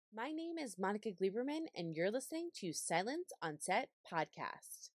My name is Monica Gleiberman, and you're listening to Silence on Set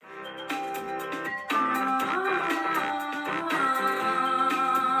podcast.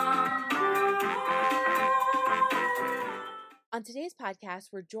 On today's podcast,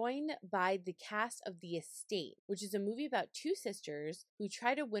 we're joined by the cast of The Estate, which is a movie about two sisters who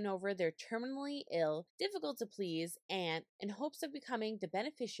try to win over their terminally ill, difficult to please aunt in hopes of becoming the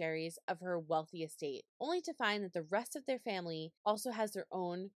beneficiaries of her wealthy estate, only to find that the rest of their family also has their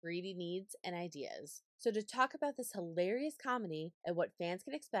own greedy needs and ideas. So to talk about this hilarious comedy and what fans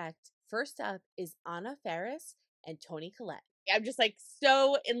can expect, first up is Anna Faris and Toni Collette. I'm just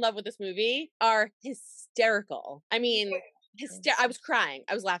so in love with this movie. Are hysterical. I mean, I was crying.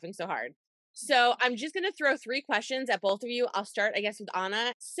 I was laughing so hard. So I'm just going to throw 3 questions at both of you. I'll start, I guess, with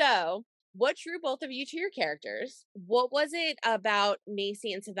Anna. So what drew both of you to your characters? What was it about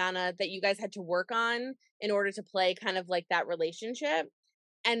Macy and Savannah that you guys had to work on in order to play kind of like that relationship?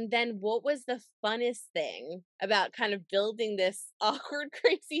 And then what was the funnest thing about kind of building this awkward,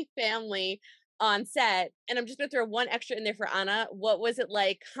 crazy family on set? And I'm just going to throw one extra in there for Anna. What was it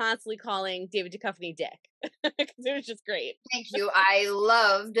like constantly calling David Duchovny Dick? Because it was just great. Thank you. I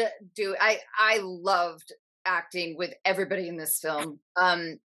loved acting with everybody in this film.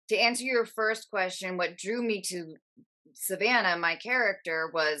 To answer your first question, what drew me to Savannah, my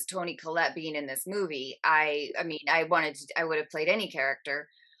character, was Toni Collette being in this movie. I would have played any character.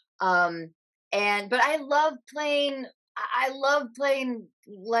 But I love playing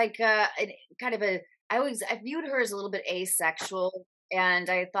like I viewed her as a little bit asexual, and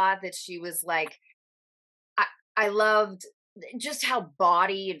I thought that she was like, I loved just how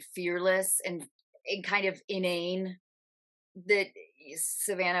bawdy and fearless and kind of inane that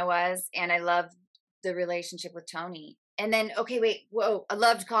Savannah was. And I loved the relationship with Toni. And then, I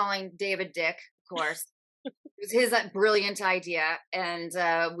loved calling David Dick, of course. It was his brilliant idea. And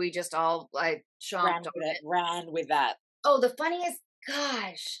we just all chomped on it. Ran with that. Oh, the funniest,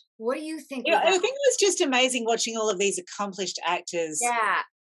 gosh, what do you think? I think it was just amazing watching all of these accomplished actors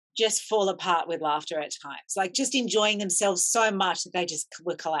just fall apart with laughter at times, like just enjoying themselves so much that they just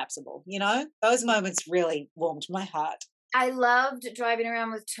were collapsible. Those moments really warmed my heart. I loved driving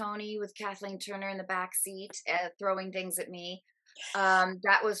around with Toni, with Kathleen Turner in the back seat, throwing things at me.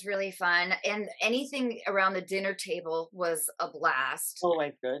 That was really fun. And anything around the dinner table was a blast.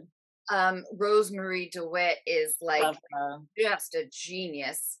 Always good. Rosemarie DeWitt is just a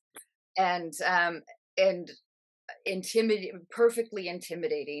genius, and perfectly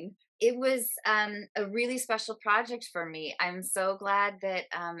intimidating. It was a really special project for me. I'm so glad that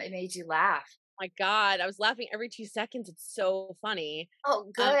it made you laugh. My God, I was laughing every 2 seconds. It's so funny.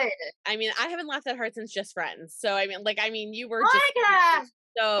 Oh, good. I haven't laughed that hard since Just Friends. So you were Monica! Just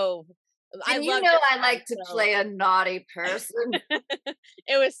so. I like to play a naughty person.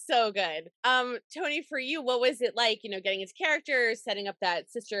 It was so good. Toni, for you, what was it like? Getting into characters, setting up that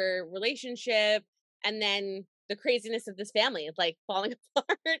sister relationship, and then the craziness of this family, falling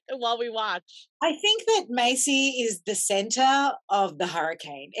apart while we watch. I think that Macy is the center of the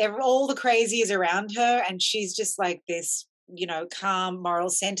hurricane. All the crazy is around her, and she's just like this, calm moral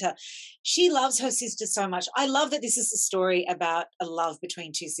center. She loves her sister so much. I love that this is a story about a love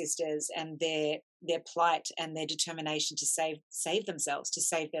between two sisters and their plight and their determination to save themselves, to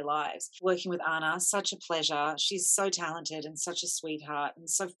save their lives. Working with Anna, such a pleasure. She's so talented and such a sweetheart and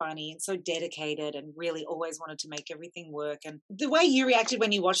so funny and so dedicated and really always wanted to make everything work. And the way you reacted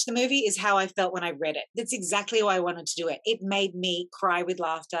when you watched the movie is how I felt when I read it. That's exactly why I wanted to do it. It made me cry with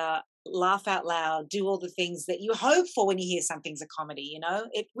laughter, laugh out loud, do all the things that you hope for when you hear something's a comedy.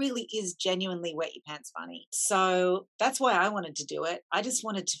 It really is genuinely wet your pants funny. So that's why I wanted to do it. I just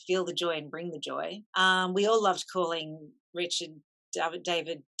wanted to feel the joy and bring the joy. We all loved calling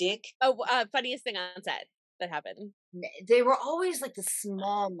David Dick. Oh, funniest thing on set that happened. They were always like the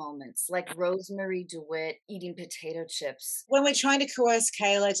small moments, like Rosemarie DeWitt eating potato chips. When we're trying to coerce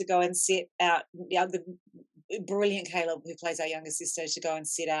Kayla to go and sit out, the brilliant Kayla, who plays our younger sister, to go and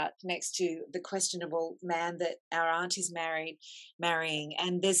sit out next to the questionable man that our aunt is marrying.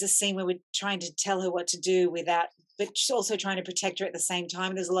 And there's a scene where we're trying to tell her what to do but she's also trying to protect her at the same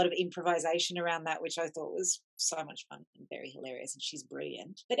time. There's a lot of improvisation around that, which I thought was so much fun and very hilarious, and she's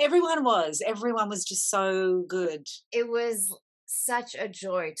brilliant. But everyone was just so good. It was such a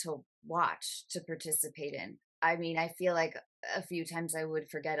joy to watch, to participate in. I feel like a few times I would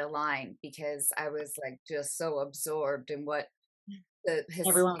forget a line because I was just so absorbed in what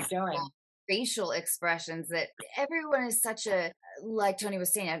everyone was doing. facial expressions, that everyone is such a, like Toni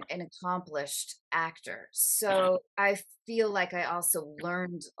was saying, an accomplished actor. So I feel like I also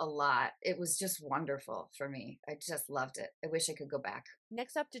learned a lot. It was just wonderful for me. I just loved it. I wish I could go back.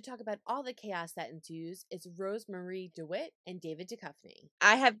 Next up to talk about all the chaos that ensues is Rosemarie DeWitt and David Duchovny.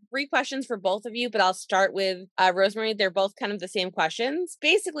 I have 3 questions for both of you, but I'll start with Rosemarie. They're both kind of the same questions.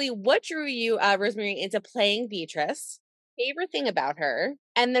 Basically, what drew you, Rosemarie, into playing Beatrice? Favorite thing about her?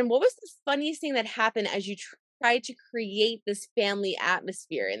 And then what was the funniest thing that happened as you tried to create this family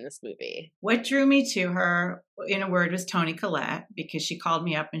atmosphere in this movie? What drew me to her, in a word, was Toni Collette, because she called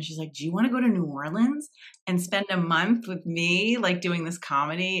me up and she's like, do you want to go to New Orleans and spend a month with me, like doing this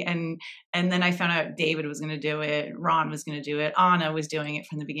comedy? And then I found out David was going to do it, Ron was going to do it, Anna was doing it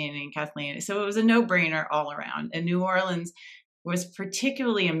from the beginning, Kathleen. So it was a no-brainer all around. And New Orleans was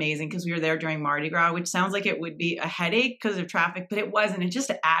particularly amazing because we were there during Mardi Gras, which sounds like it would be a headache because of traffic, but it wasn't. It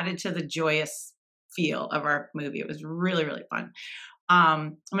just added to the joyous feel of our movie. It was really, really fun.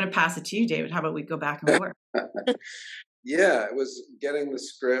 I'm going to pass it to you, David. How about we go back and forth? Yeah, it was getting the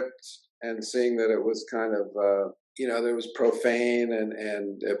script and seeing that it was kind of, there was profane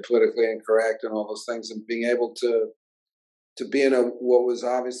and politically incorrect and all those things, and being able to be in what was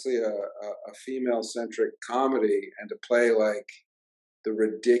obviously a female-centric comedy and to play like the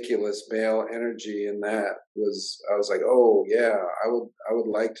ridiculous male energy in that I was like, oh yeah, I would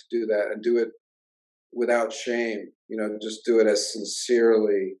like to do that and do it without shame, just do it as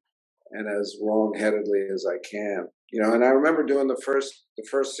sincerely and as wrong-headedly as I can, and I remember doing the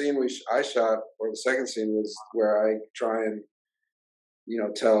first scene I shot, or the second scene, was where I try and,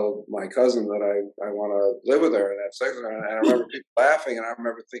 tell my cousin that I want to live with her and have sex with her. And I remember people laughing, and I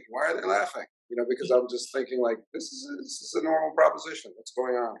remember thinking, why are they laughing? Because I'm just thinking like, this is a normal proposition. What's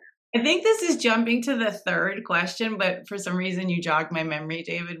going on here? I think this is jumping to the third question, but for some reason you jogged my memory,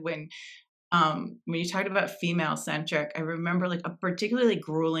 David, when you talked about female centric. I remember like a particularly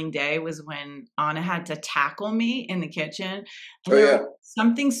grueling day was when Anna had to tackle me in the kitchen. And there was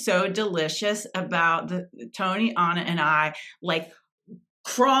something so delicious about Toni, Anna, and I, like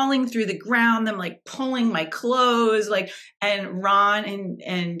crawling through the ground, them like pulling my clothes, like, and Ron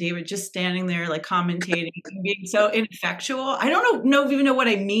and David just standing there like commentating and being so ineffectual. I don't even know what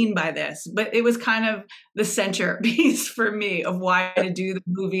I mean by this, but it was kind of the centerpiece for me of why to do the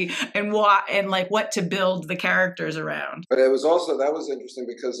movie and like what to build the characters around. But it was also, that was interesting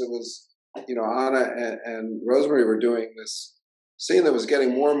because it was, Anna and Rosemarie were doing this scene that was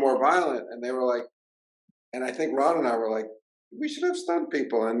getting more and more violent, and they were like, and I think Ron and I were like, we should have stunned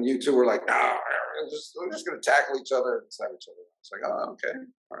people, and you two were like, no, we're just going to tackle each other and stab each other. It's like, oh, okay,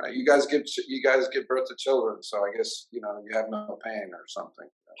 all right. You guys give birth to children, so I guess you have no pain or something.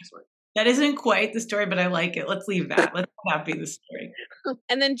 Like, that isn't quite the story, but I like it. Let's leave that. Let's not be the story.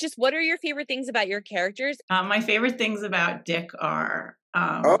 And then, just what are your favorite things about your characters? My favorite things about Dick are.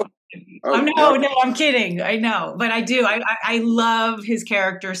 No, I'm kidding. I know, but I do. I love his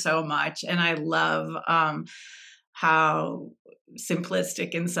character so much, and I love how simplistic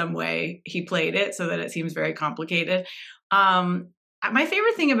in some way he played it so that it seems very complicated. My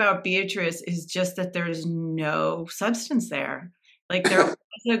favorite thing about Beatrice is just that there's no substance there. Like there was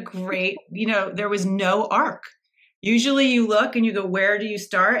there was no arc. Usually you look and you go, where do you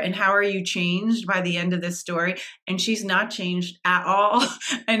start and how are you changed by the end of this story? And she's not changed at all.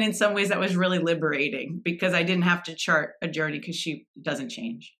 And in some ways that was really liberating because I didn't have to chart a journey because she doesn't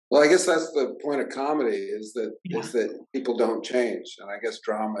change. Well, I guess that's the point of comedy is that people don't change. And I guess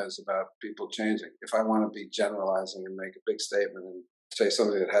drama is about people changing. If I want to be generalizing and make a big statement and say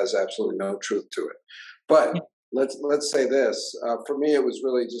something that has absolutely no truth to it. But let's say this. For me, it was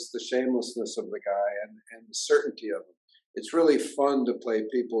really just the shamelessness of the guy and the certainty of him. It's really fun to play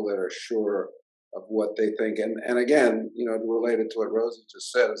people that are sure of what they think. And again, related to what Rosie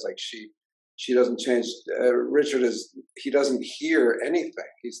just said, is like she doesn't change. Richard he doesn't hear anything.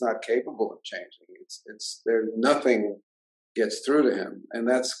 He's not capable of changing. It's there. Nothing gets through to him. And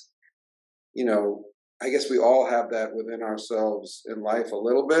that's, I guess we all have that within ourselves in life a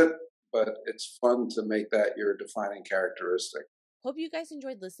little bit, but it's fun to make that your defining characteristic. Hope you guys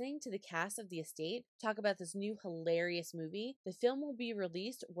enjoyed listening to the cast of The Estate talk about this new hilarious movie. The film will be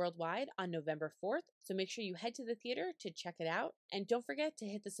released worldwide on November 4th, so make sure you head to the theater to check it out. And don't forget to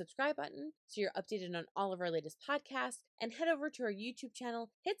hit the subscribe button so you're updated on all of our latest podcasts, and head over to our YouTube channel,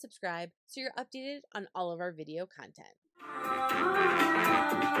 hit subscribe so you're updated on all of our video content.